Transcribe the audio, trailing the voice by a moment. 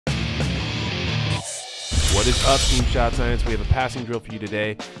What is up, Team Shot Science? We have a passing drill for you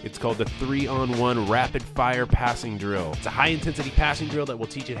today. It's called the 3-on-1 rapid fire passing drill. It's a high intensity passing drill that will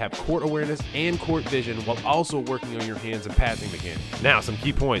teach you to have court awareness and court vision while also working on your hands and passing mechanics. Now, some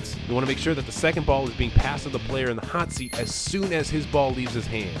key points. You want to make sure that the second ball is being passed to the player in the hot seat as soon as his ball leaves his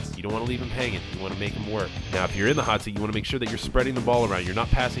hands. You don't want to leave him hanging. You want to make him work. Now, if you're in the hot seat, you want to make sure that you're spreading the ball around. You're not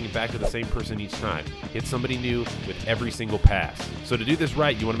passing it back to the same person each time. Hit somebody new with every single pass. So to do this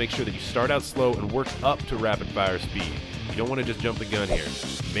right, you want to make sure that you start out slow and work up to rapid fire speed. You don't want to just jump the gun here.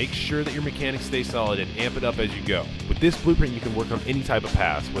 Make sure that your mechanics stay solid and amp it up as you go. With this blueprint, you can work on any type of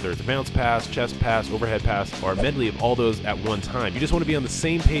pass, whether it's a bounce pass, chest pass, overhead pass, or a medley of all those at one time. You just want to be on the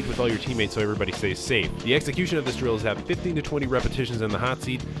same page with all your teammates so everybody stays safe. The execution of this drill is to have 15 to 20 repetitions in the hot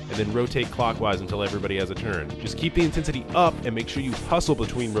seat and then rotate clockwise until everybody has a turn. Just keep the intensity up and make sure you hustle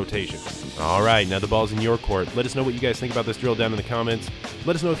between rotations. Alright, now the ball's in your court. Let us know what you guys think about this drill down in the comments.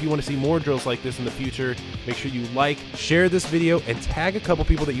 Let us know if you want to see more drills like this in the future. Make sure you like, share this video, and tag a couple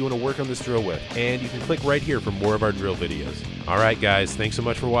people that you want to work on this drill with. And you can click right here for more of our drill videos. Alright guys, thanks so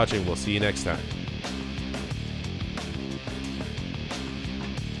much for watching. We'll see you next time.